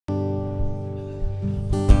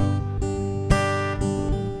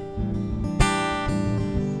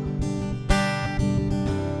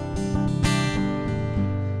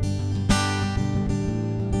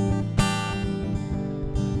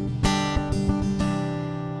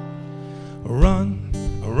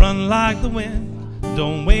run like the wind,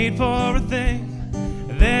 don't wait for a thing.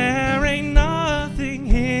 There ain't nothing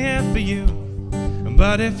here for you,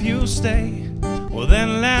 but if you stay, well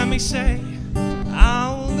then let me say,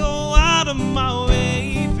 I'll go out of my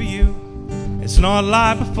way for you. It's not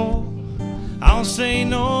like before, I'll say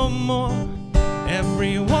no more.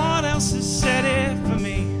 Everyone else has said it for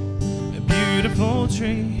me. A beautiful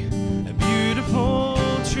tree, a beautiful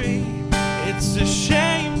tree. It's a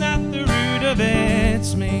shame that the root of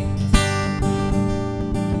it's me.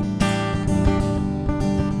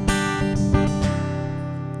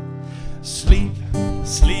 Sleep,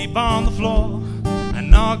 sleep on the floor. I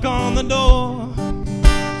knock on the door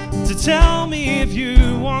to tell me if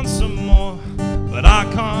you want some more, but I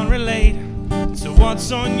can't relate to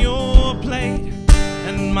what's on your plate,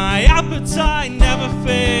 and my appetite never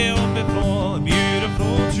failed before. A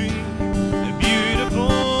beautiful tree, a beautiful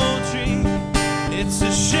tree. It's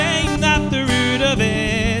a shame that the root of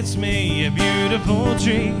it's me. A beautiful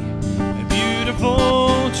tree, a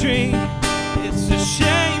beautiful tree. It's a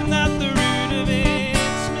shame that the root of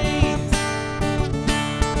it's me.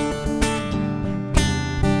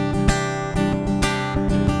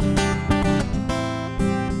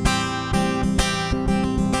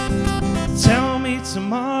 Tell me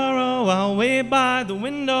tomorrow, I'll wait by the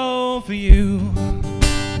window for you.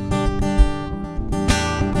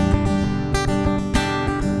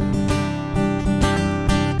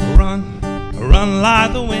 Run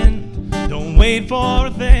like the wind, don't wait for a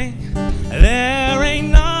thing. There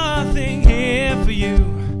ain't nothing here for you,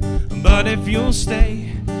 but if you'll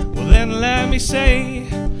stay, well then let me say,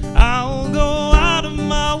 I'll go out of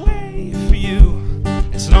my way for you.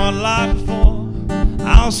 It's not like before,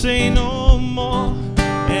 I'll say no more.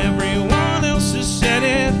 Everyone else has said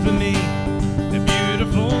it for me. A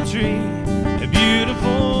beautiful tree, a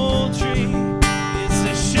beautiful tree. It's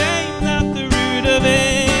a shame that the root of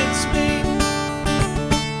it's me.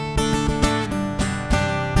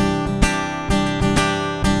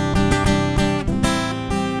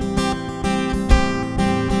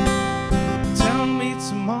 Tell me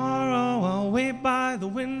tomorrow, I'll wait by the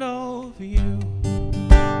window for you.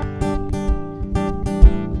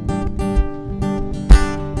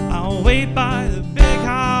 I'll wait by the big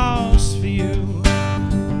house for you.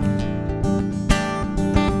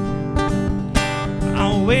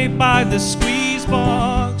 I'll wait by the squeeze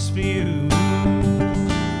box for you.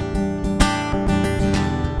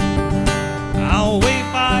 I'll wait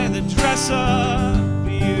by the dresser for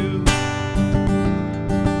you.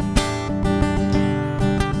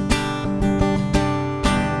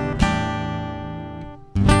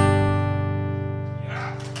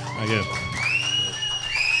 Yeah. I get it.